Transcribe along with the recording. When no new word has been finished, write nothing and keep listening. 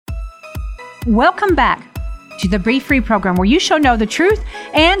Welcome back to the Be Free program, where you shall know the truth,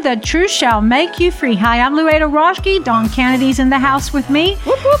 and the truth shall make you free. Hi, I'm Louetta Roschke. Don Kennedy's in the house with me.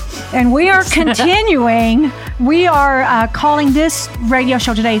 Whoop, whoop. And we are continuing. We are calling this radio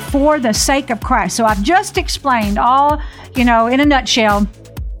show today For the Sake of Christ. So I've just explained all, in a nutshell,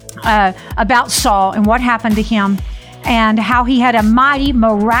 about Saul and what happened to him, and how he had a mighty,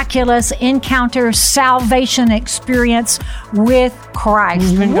 miraculous encounter, salvation experience with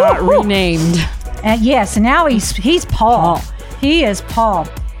Christ. Even got renamed. Yes, and now he's Paul. He is Paul.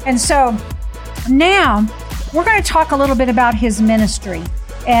 And so now we're going to talk a little bit about his ministry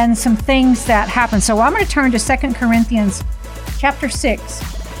and some things that happened. So I'm going to turn to 2 Corinthians chapter 6.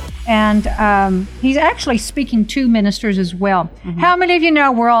 And he's actually speaking to ministers as well. Mm-hmm. How many of you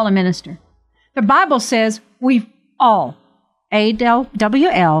know we're all a minister? The Bible says we've all, A-double-L. Not W.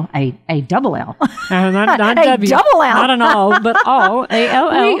 A-double-L. Not an all, but all,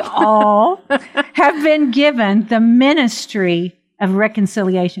 A-L-L. We all have been given the ministry of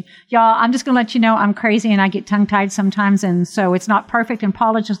reconciliation. Y'all, I'm just going to let you know I'm crazy and I get tongue-tied sometimes, and so it's not perfect and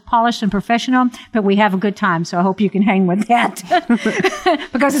polished and professional, but we have a good time, so I hope you can hang with that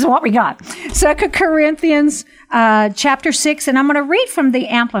because it's what we got. 2 Corinthians chapter 6, and I'm going to read from the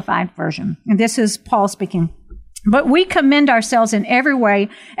Amplified Version, and this is Paul speaking. But we commend ourselves in every way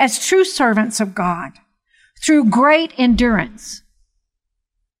as true servants of God, through great endurance,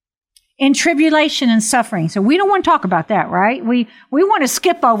 in tribulation and suffering. So we don't want to talk about that, right? We want to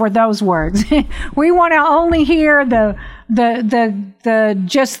skip over those words. We want to only hear the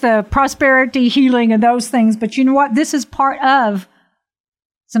just the prosperity, healing, and those things. But you know what? This is part of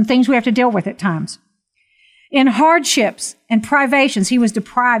some things we have to deal with at times. In hardships and privations, he was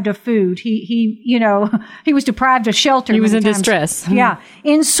deprived of food. He was deprived of shelter. He was in distress. Yeah.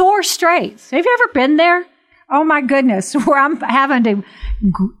 In sore straits. Have you ever been there? Oh my goodness, where I'm having to,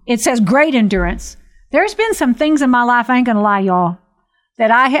 it says great endurance. There's been some things in my life, I ain't going to lie, y'all, that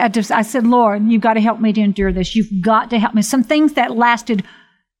I said, Lord, you've got to help me to endure this. You've got to help me. Some things that lasted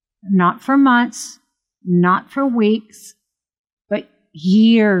not for months, not for weeks, but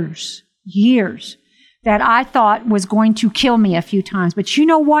years, that I thought was going to kill me a few times. But you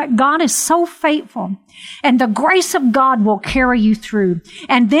know what? God is so faithful, and the grace of God will carry you through.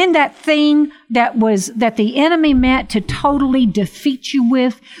 And then that thing that the enemy meant to totally defeat you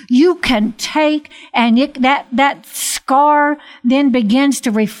with, you can take, and that scar then begins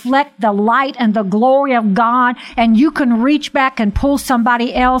to reflect the light and the glory of God, and you can reach back and pull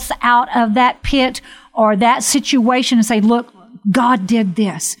somebody else out of that pit or that situation and say, look, God did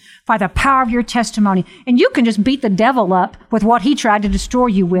this by the power of your testimony. And you can just beat the devil up with what he tried to destroy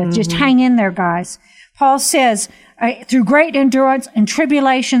you with. Mm-hmm. Just hang in there, guys. Paul says, through great endurance and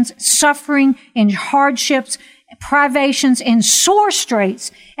tribulations, suffering and hardships, privations, in sore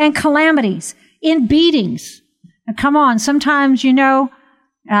straits and calamities, in beatings. Now, come on, sometimes,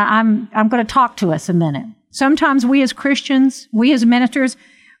 I'm going to talk to us a minute. Sometimes we as Christians, we as ministers,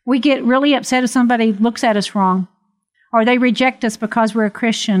 we get really upset if somebody looks at us wrong, or they reject us because we're a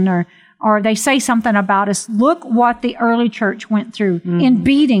Christian, or they say something about us. Look what the early church went through. Mm-hmm. In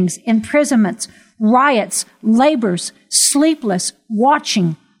beatings, imprisonments, riots, labors, sleepless,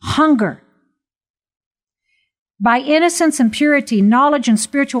 watching, hunger. By innocence and purity, knowledge and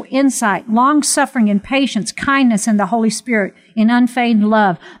spiritual insight, long-suffering and patience, kindness and the Holy Spirit, in unfeigned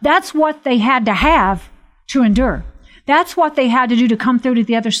love. That's what they had to have to endure. That's what they had to do to come through to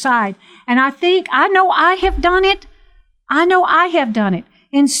the other side. And I know I have done it.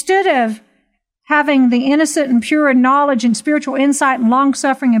 Instead of having the innocent and pure knowledge and spiritual insight and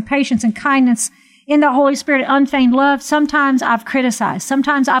long-suffering and patience and kindness in the Holy Spirit, unfeigned love, sometimes I've criticized.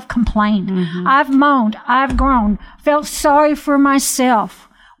 Sometimes I've complained. Mm-hmm. I've moaned. I've groaned. Felt sorry for myself.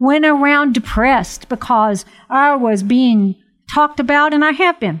 Went around depressed because I was being talked about, and I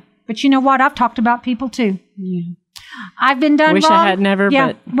have been. But you know what? I've talked about people too. Yeah. I've been done wrong. Wish I had never,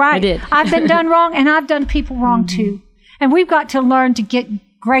 but right. I did. I've been done wrong, and I've done people wrong too. And we've got to learn to get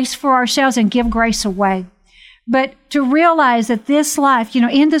grace for ourselves and give grace away. But to realize that this life,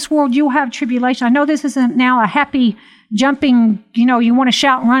 in this world, you'll have tribulation. I know this isn't now a happy jumping, you want to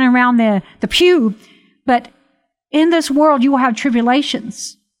shout and run around the pew. But in this world, you will have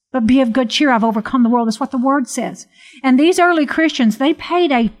tribulations. But be of good cheer. I've overcome the world. That's what the Word says. And these early Christians, they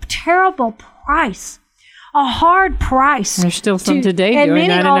paid a terrible price, a hard price. There's still some today doing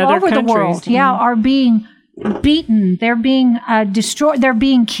that in other countries. And many all over the world, are being beaten. They're being destroyed. They're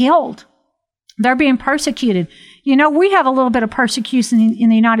being killed. They're being persecuted. We have a little bit of persecution in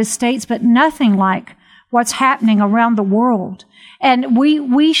the United States, but nothing like what's happening around the world. And we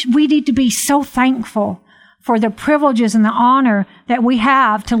need to be so thankful for the privileges and the honor that we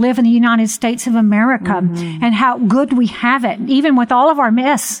have to live in the United States of America and how good we have it. Even with all of our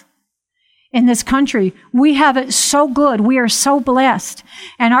mess in this country, we have it so good. We are so blessed.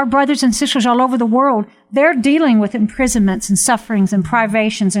 And our brothers and sisters all over the world, they're dealing with imprisonments and sufferings and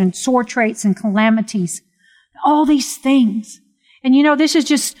privations and sore traits and calamities. All these things. And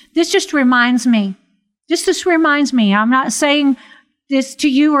this just reminds me. This reminds me. I'm not saying this to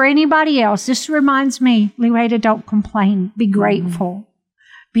you or anybody else. This reminds me, Loretta, don't complain. Be grateful.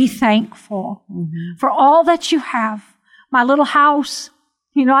 Be thankful for all that you have. My little house.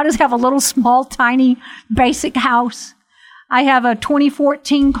 I just have a little small, tiny, basic house. I have a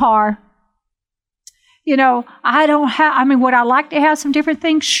 2014 car. Would I like to have some different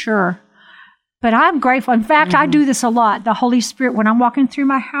things? Sure. But I'm grateful. In fact, I do this a lot. The Holy Spirit, when I'm walking through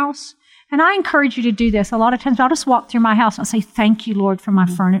my house, and I encourage you to do this. A lot of times I'll just walk through my house and I'll say, thank you, Lord, for my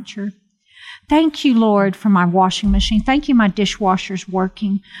furniture. Thank you, Lord, for my washing machine. Thank you, my dishwasher's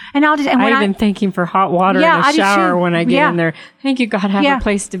working. And I even thank Him for hot water in the shower when I get in there. Thank you, God, I have a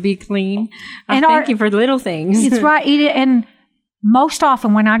place to be clean. Thank you for little things. It's right. And most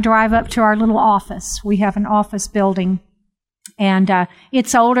often when I drive up to our little office, we have an office building. And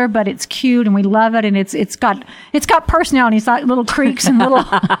it's older, but it's cute, and we love it. And it's got personality. It's like little creaks and little.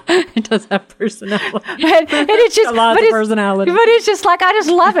 It does have personality. and it's just a lot of personality. But it's just like I just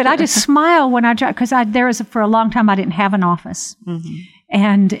love it. I just smile when I drive because for a long time I didn't have an office,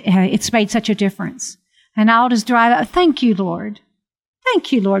 and it's made such a difference. And I'll just drive up. Thank you, Lord.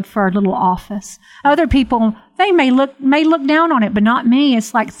 Thank you, Lord, for our little office. Other people, they may look down on it, but not me.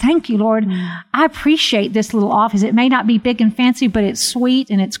 It's like, thank you, Lord. I appreciate this little office. It may not be big and fancy, but it's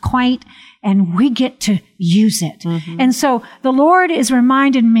sweet and it's quaint, and we get to use it. And so the Lord is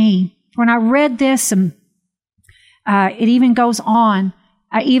reminding me, when I read this, and it even goes on,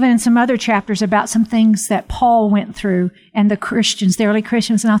 even in some other chapters, about some things that Paul went through and the early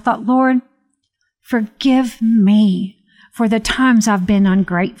Christians. And I thought, Lord, forgive me for the times I've been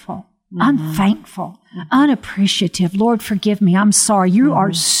ungrateful, unthankful, unappreciative. Lord, forgive me. I'm sorry. You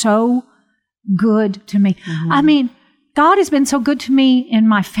are so good to me. I mean, God has been so good to me in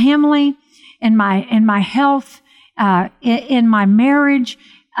my family, in my health, in my marriage,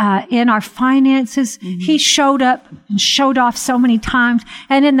 in our finances. He showed up and showed off so many times.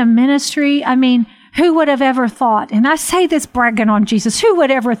 And in the ministry, I mean, who would have ever thought? And I say this bragging on Jesus. Who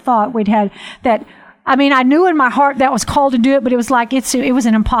would ever thought we'd had that? I mean, I knew in my heart that was called to do it, but it was like it was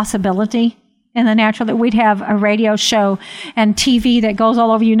an impossibility in the natural that we'd have a radio show and TV that goes all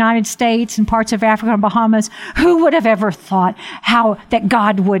over the United States and parts of Africa and Bahamas. Who would have ever thought that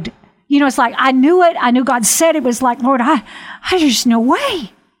God would, it's like I knew it. I knew God said it. Was like, Lord, there's just no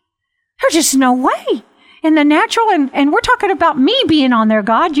way. There's just no way in the natural. And we're talking about me being on there,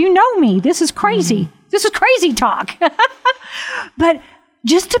 God. You know me. This is crazy. This is crazy talk. But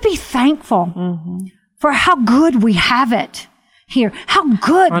just to be thankful for how good we have it here, how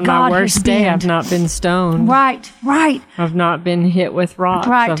good on God my worst has day, been. I've not been stoned. Right. I've not been hit with rocks.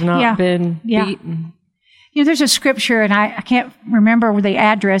 Right. I've not been beaten. There's a scripture, and I can't remember the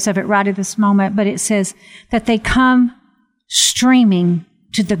address of it right at this moment, but it says that they come streaming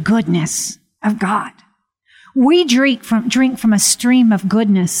to the goodness of God. We drink from a stream of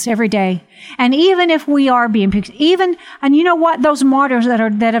goodness every day. And even if we are being picked, and you know what, those martyrs that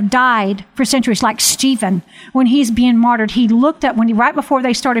have died for centuries, like Stephen, when he's being martyred, he looked up, right before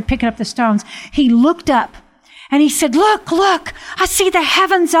they started picking up the stones, he looked up and he said, look, I see the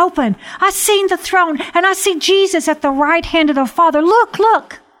heavens open. I seen the throne, and I see Jesus at the right hand of the Father.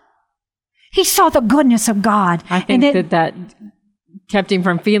 Look. He saw the goodness of God. I think that kept him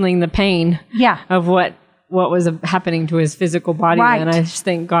from feeling the pain of what was happening to his physical body. Right. And I just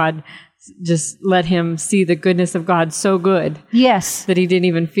think God just let him see the goodness of God so good. Yes. That he didn't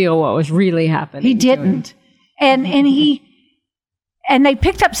even feel what was really happening. He didn't. And they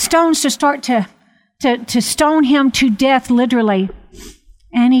picked up stones to start to stone him to death, literally.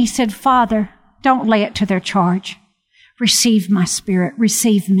 And he said, Father, don't lay it to their charge. Receive my spirit.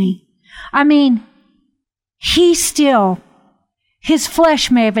 Receive me. I mean, his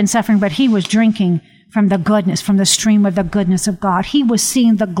flesh may have been suffering, but he was drinking from the stream of the goodness of God. He was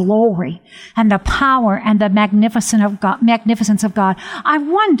seeing the glory and the power and the magnificence of God. I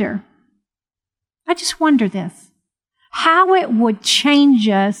just wonder this, how it would change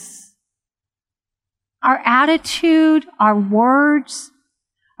us, our attitude, our words,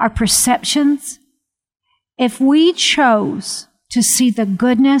 our perceptions, if we chose to see the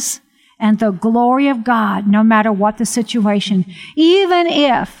goodness and the glory of God, no matter what the situation, even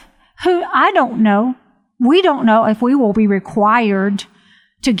if, I don't know, we don't know if we will be required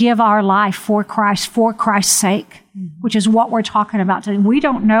to give our life for Christ's sake, which is what we're talking about today. We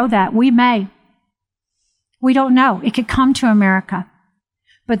don't know that. We may. We don't know. It could come to America.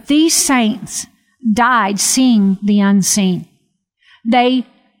 But these saints died seeing the unseen. They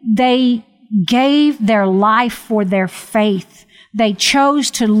gave their life for their faith. They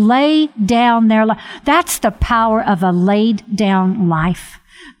chose to lay down their life. That's the power of a laid down life.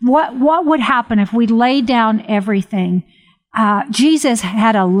 What would happen if we laid down everything? Jesus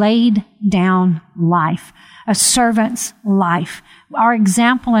had a laid down life, a servant's life, our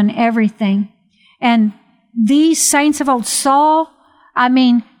example in everything. And these saints of old, Saul,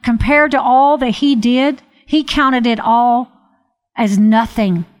 compared to all that he did, he counted it all as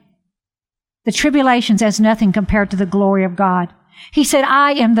nothing. The tribulations as nothing compared to the glory of God. He said,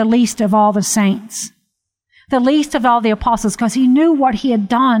 I am the least of all the saints, the least of all the apostles, because he knew what he had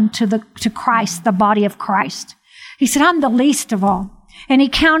done to Christ, the body of Christ. He said, I'm the least of all. And he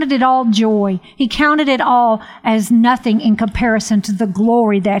counted it all joy. He counted it all as nothing in comparison to the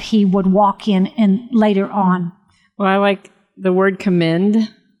glory that he would walk in and later on. Well, I like the word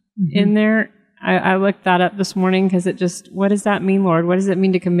commend in there. I looked that up this morning because what does that mean, Lord? What does it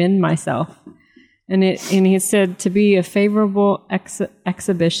mean to commend myself? And he said to be a favorable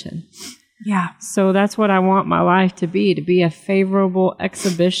exhibition. Yeah. So that's what I want my life to be a favorable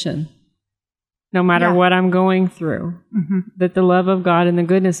exhibition. No matter what I'm going through, that the love of God and the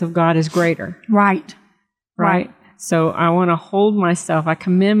goodness of God is greater. Right. So I want to hold myself. I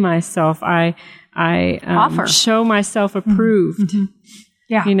commend myself. I show myself approved.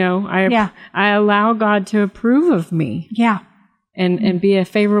 Yeah. I allow God to approve of me. Yeah. And be a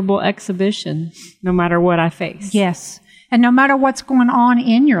favorable exhibition no matter what I face. Yes. And no matter what's going on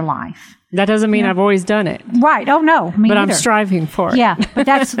in your life. That doesn't mean I've always done it. Right. Oh, no. Me but either. I'm striving for it. Yeah. But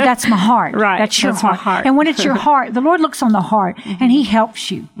that's my heart. Right. That's your heart. My heart. And when it's your heart, the Lord looks on the heart and he helps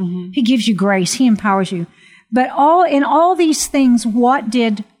you. He gives you grace. He empowers you. But in all these things, what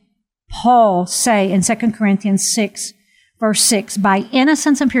did Paul say in 2 Corinthians 6, verse 6? By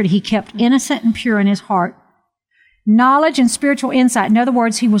innocence and purity, he kept innocent and pure in his heart. Knowledge and spiritual insight. In other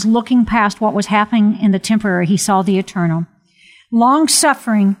words, he was looking past what was happening in the temporary. He saw the eternal.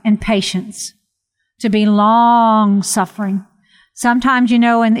 Long-suffering and patience. To be long-suffering. Sometimes,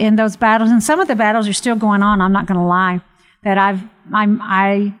 in those battles, and some of the battles are still going on, I'm not going to lie, that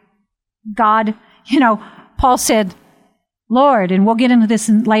God, Paul said, Lord, and we'll get into this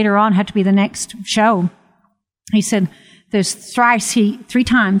later on, had to be the next show. He said, there's three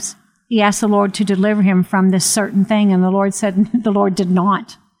times he asked the Lord to deliver him from this certain thing, and the Lord said, the Lord did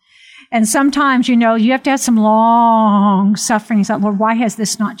not. And sometimes, you have to have some long suffering. He's like, Lord, why has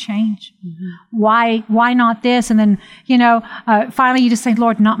this not changed? Why not this? And then, finally you just say,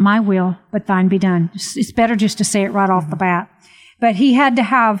 Lord, not my will, but thine be done. It's better just to say it right off the bat. But he had to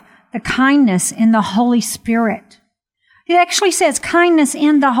have the kindness in the Holy Spirit. It actually says kindness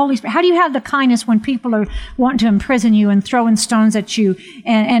in the Holy Spirit. How do you have the kindness when people are wanting to imprison you and throwing stones at you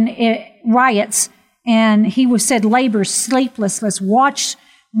and riots? And he said labor, sleeplessness,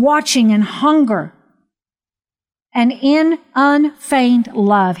 watching and hunger. And in unfeigned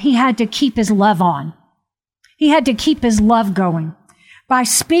love, he had to keep his love on. He had to keep his love going by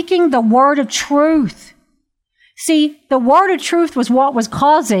speaking the word of truth. See, the word of truth was what was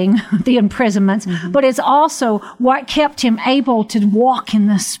causing the imprisonments, but it's also what kept him able to walk in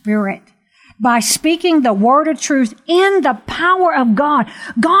the Spirit. By speaking the word of truth in the power of God.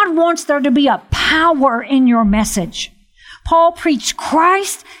 God wants there to be a power in your message. Paul preached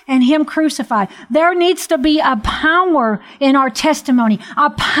Christ and him crucified. There needs to be a power in our testimony, a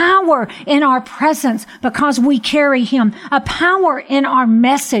power in our presence because we carry him, a power in our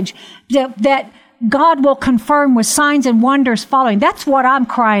message that God will confirm with signs and wonders following. That's what I'm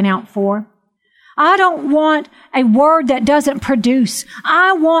crying out for. I don't want a word that doesn't produce.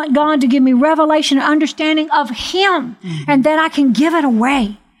 I want God to give me revelation and understanding of him and that I can give it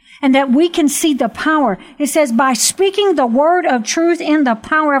away. And that we can see the power. It says, by speaking the word of truth in the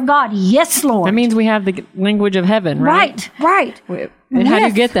power of God. Yes, Lord. That means we have the language of heaven, right? Right. And how do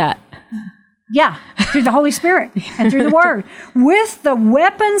you get that? Yeah, through the Holy Spirit and through the word. With the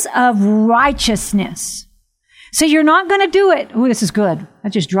weapons of righteousness. So you're not going to do it. Oh, this is good.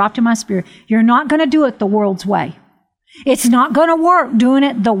 That just dropped in my spirit. You're not going to do it the world's way. It's not going to work doing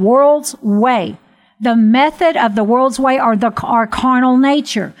it the world's way. The method of the world's way are our carnal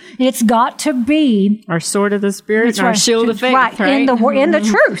nature. It's got to be our sword of the Spirit, and our shield of faith, right? In the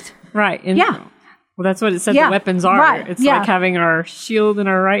truth, right? Yeah. Well, that's what it said. The weapons are. Right. It's like having our shield in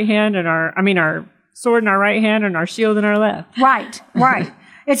our right hand and our sword in our right hand and our shield in our left. Right.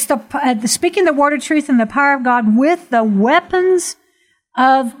 It's the speaking the word of truth and the power of God with the weapons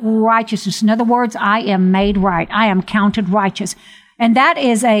of righteousness. In other words, I am made right. I am counted righteous. And that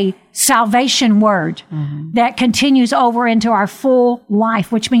is a salvation word that continues over into our full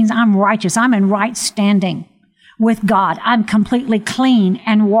life, which means I'm righteous. I'm in right standing with God. I'm completely clean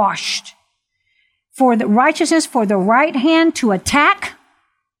and washed. For the righteousness, for the right hand to attack,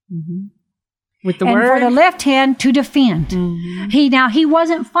 with the and word, for the left hand to defend. He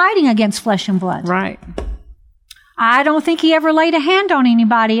wasn't fighting against flesh and blood. right? I don't think he ever laid a hand on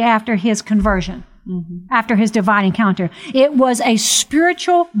anybody after his conversion, after his divine encounter. It was a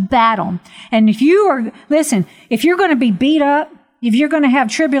spiritual battle. And if you're going to be beat up, if you're going to have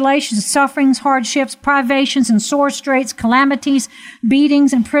tribulations, sufferings, hardships, privations, and sore straits, calamities,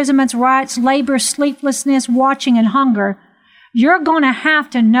 beatings, imprisonments, riots, labor, sleeplessness, watching, and hunger, you're going to have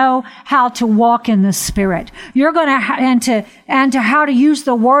to know how to walk in the Spirit. You're going to, and to how to use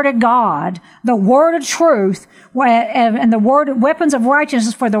the Word of God, the Word of truth, and the weapons of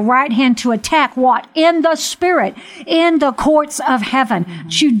righteousness for the right hand to attack what? In the Spirit, in the courts of heaven,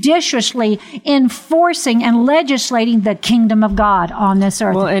 judiciously enforcing and legislating the kingdom of God on this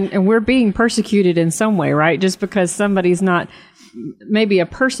earth. Well, and we're being persecuted in some way, right? Just because somebody's not, maybe a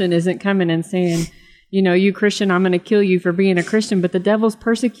person isn't coming and saying, you Christian, I'm going to kill you for being a Christian, but the devil's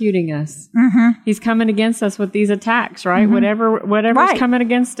persecuting us. He's coming against us with these attacks, right? Whatever's Right. coming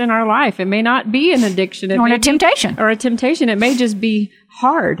against in our life. It may not be an addiction. It Or may a temptation. Or a temptation. It may just be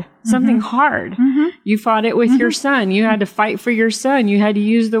hard, something hard. You fought it with your son. You had to fight for your son. You had to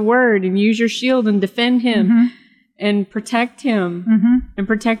use the word and use your shield and defend him. And protect him and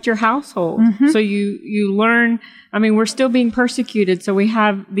protect your household. So you learn, we're still being persecuted. So we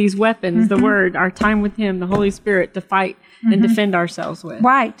have these weapons, the word, our time with him, the Holy Spirit to fight and defend ourselves with.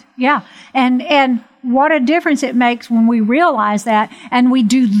 Right. Yeah. And what a difference it makes when we realize that and we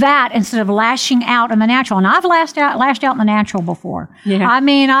do that instead of lashing out in the natural. And I've lashed out in the natural before. Yeah.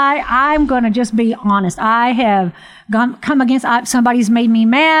 I'm going to just be honest. I have come against somebody's made me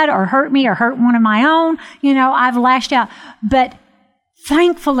mad or hurt me or hurt one of my own. I've lashed out. But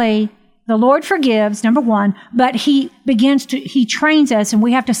thankfully, the Lord forgives, number one, but he trains us, and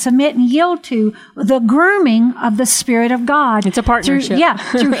we have to submit and yield to the grooming of the Spirit of God. It's a partnership.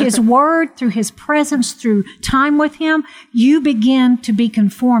 Through his word, through his presence, through time with him, you begin to be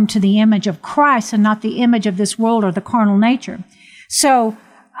conformed to the image of Christ and not the image of this world or the carnal nature. So,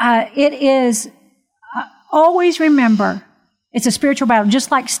 it is, always remember, it's a spiritual battle,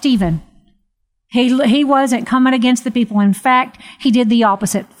 just like Stephen. He wasn't coming against the people. In fact, he did the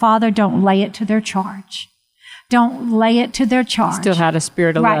opposite. Father, don't lay it to their charge. Don't lay it to their charge. Still had a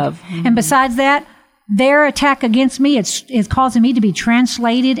spirit of love. And besides that, their attack against me is causing me to be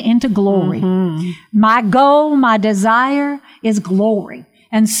translated into glory. My goal, my desire is glory.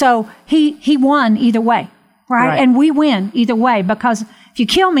 And so he won either way, right? And we win either way, because if you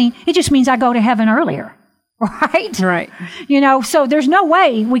kill me, it just means I go to heaven earlier, right? Right. So there's no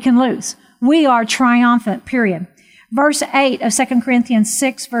way we can lose. We are triumphant, period. Verse 8 of 2 Corinthians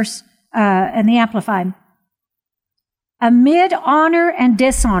 6, in the Amplified. Amid honor and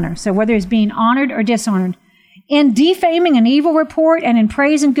dishonor, so whether it's being honored or dishonored, in defaming an evil report and in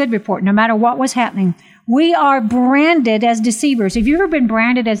praise and good report, no matter what was happening, we are branded as deceivers. Have you ever been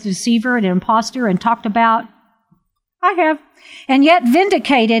branded as a deceiver and an imposter and talked about? I have. And yet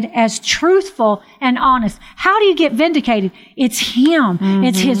vindicated as truthful and honest. How do you get vindicated? It's him.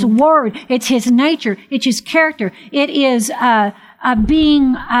 It's his word. It's his nature. It's his character. It is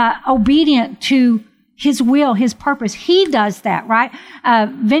being obedient to his will, his purpose. He does that, right?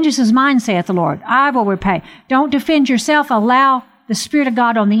 Vengeance is mine, saith the Lord. I will repay. Don't defend yourself. Allow the Spirit of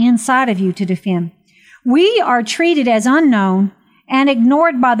God on the inside of you to defend. We are treated as unknown and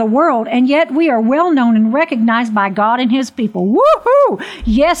ignored by the world, and yet we are well known and recognized by God and his people. Woohoo!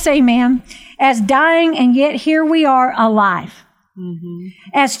 Yes, amen. As dying, and yet here we are alive.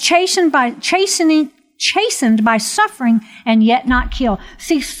 As chastened by suffering, and yet not killed.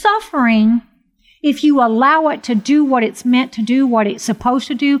 See, suffering, if you allow it to do what it's meant to do, what it's supposed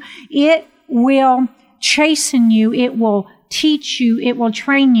to do, it will chasten you. It will teach you. It will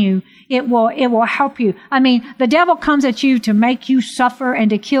train you. It will help you. The devil comes at you to make you suffer and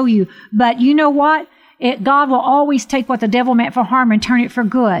to kill you. But you know what? God will always take what the devil meant for harm and turn it for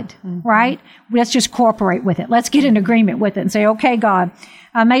good, right? Let's just cooperate with it. Let's get in agreement with it and say, okay, God,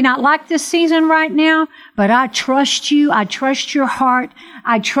 I may not like this season right now, but I trust you. I trust your heart.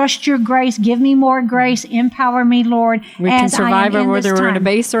 I trust your grace. Give me more grace. Empower me, Lord. We can survive whether we're in a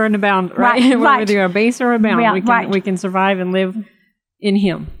base or in a bound, right? Whether you're a base or a bound, we can survive and live in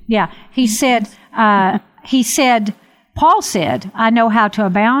him. Yeah. Paul said, I know how to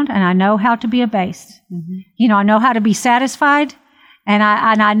abound and I know how to be abased. I know how to be satisfied And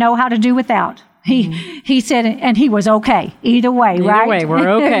I know how to do without. He said, and he was okay. Either way, right? Either way, we're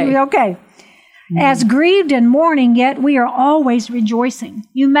okay. We're okay. As grieved and mourning, yet we are always rejoicing.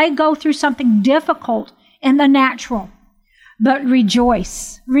 You may go through something difficult in the natural, but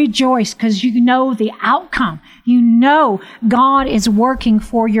rejoice. Rejoice, because you know the outcome. You know God is working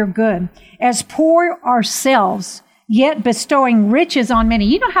for your good. As poor ourselves, yet bestowing riches on many.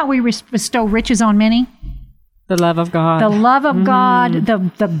 You know how we bestow riches on many? The love of God. The love of God,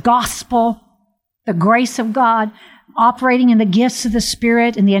 the gospel, the grace of God, operating in the gifts of the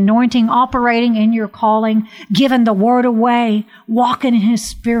Spirit and the anointing, operating in your calling, giving the word away, walking in His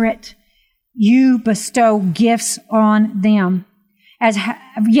Spirit. You bestow gifts on them,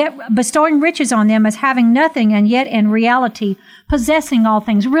 yet bestowing riches on them as having nothing, and yet in reality possessing all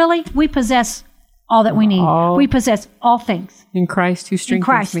things. Really, we possess all that we need. We possess all things in Christ who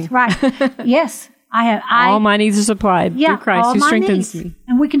strengthens me. Right? Yes, all my needs are supplied through Christ who strengthens me,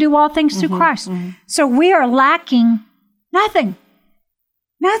 and we can do all things through Christ. So we are lacking nothing.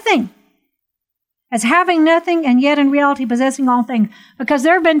 Nothing. As having nothing, and yet in reality possessing all things. Because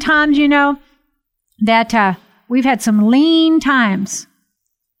there have been times, that we've had some lean times,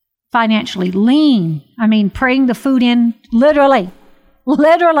 financially lean. I mean, praying the food in literally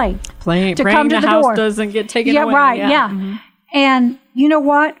praying to come to the the house door doesn't get taken away. Right. Yeah. And you know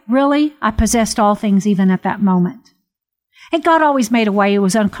what? Really, I possessed all things even at that moment. And God always made a way. It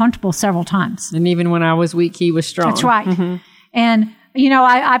was uncomfortable several times. And even when I was weak, He was strong. That's right. And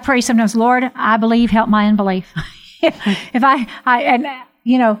I pray sometimes, Lord, I believe, help my unbelief. If I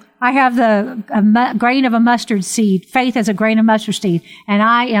have the grain of a mustard seed, faith as a grain of mustard seed, and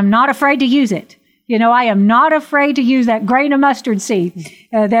I am not afraid to use it. I am not afraid to use that grain of mustard seed.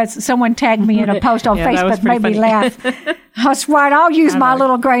 That's someone tagged me in a post on Facebook, made me laugh. That's right. I'll use my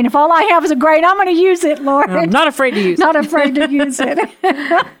little grain. If all I have is a grain, I'm going to use it, Lord. I'm not afraid to use it. Not afraid to use it.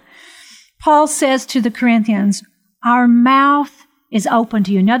 Paul says to the Corinthians, our mouth is open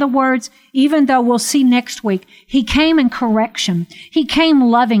to you. In other words, even though we'll see next week, he came in correction. He came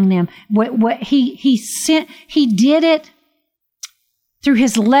loving them. He did it through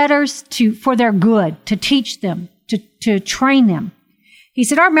his letters for their good, to teach them, to train them. He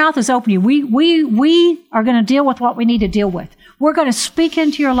said, our mouth is open to you. We are going to deal with what we need to deal with. We're going to speak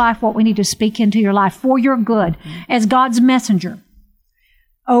into your life what we need to speak into your life for your good as God's messenger.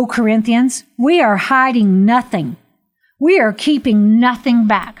 Oh, Corinthians, we are hiding nothing. We are keeping nothing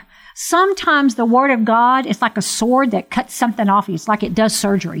back. Sometimes the word of God is like a sword that cuts something off you. It's like it does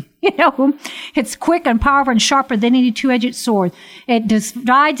surgery. It's quick and powerful and sharper than any two-edged sword. It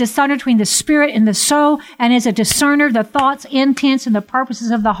divides asunder between the spirit and the soul and is a discerner of the thoughts, intents, and the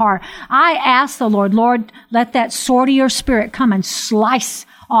purposes of the heart. I ask the Lord, let that sword of your spirit come and slice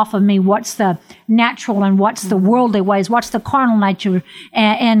off of me what's the natural and what's the worldly ways, what's the carnal nature,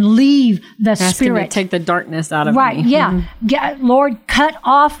 and leave the spirit. Take the darkness out of me. Right, yeah. Lord, cut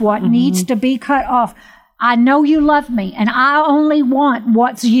off what needs to be cut off. I know you love me, and I only want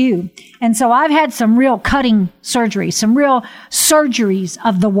what's you. And so I've had some real cutting surgery, some real surgeries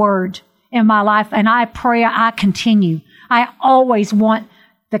of the word in my life, and I pray I continue. I always want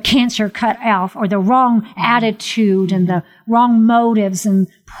the cancer cut off, or the wrong attitude and the wrong motives and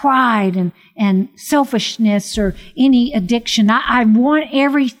pride and selfishness or any addiction. I want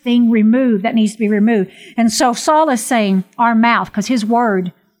everything removed that needs to be removed. And so Saul is saying our mouth, because his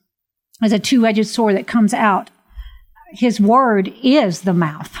word is a two-edged sword that comes out. His word is the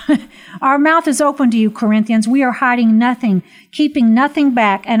mouth. Our mouth is open to you, Corinthians. We are hiding nothing, keeping nothing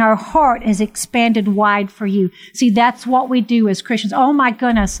back, and our heart is expanded wide for you. See, that's what we do as Christians. Oh my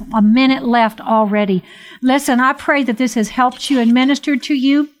goodness, a minute left already. Listen, I pray that this has helped you and ministered to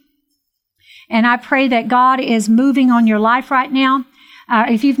you. And I pray that God is moving on your life right now.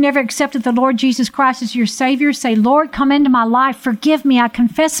 If you've never accepted the Lord Jesus Christ as your Savior, say, Lord, come into my life. Forgive me. I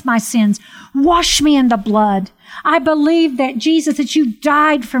confess my sins. Wash me in the blood. I believe that Jesus, that you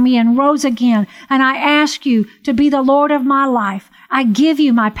died for me and rose again. And I ask you to be the Lord of my life. I give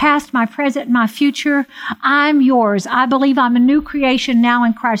you my past, my present, and my future. I'm yours. I believe I'm a new creation now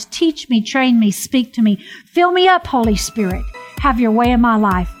in Christ. Teach me, train me, speak to me. Fill me up, Holy Spirit. Have your way in my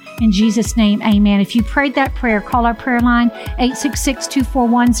life. In Jesus' name, amen. If you prayed that prayer, call our prayer line,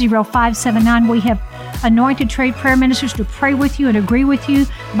 866-241-0579. We have anointed trade prayer ministers to pray with you and agree with you.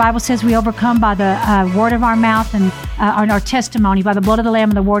 The Bible says we overcome by the word of our mouth and our testimony, by the blood of the Lamb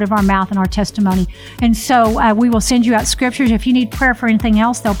and the word of our mouth and our testimony. And so we will send you out scriptures. If you need prayer for anything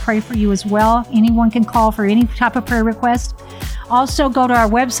else, they'll pray for you as well. Anyone can call for any type of prayer request. Also, go to our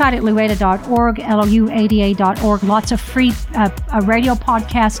website at luada.org, luada.org. Lots of free radio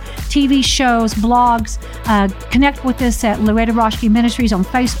podcasts, TV shows, blogs. Connect with us at Luada Roshke Ministries on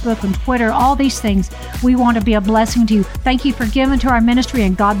Facebook and Twitter, all these things. We want to be a blessing to you. Thank you for giving to our ministry,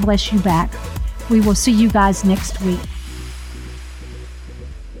 and God bless you back. We will see you guys next week.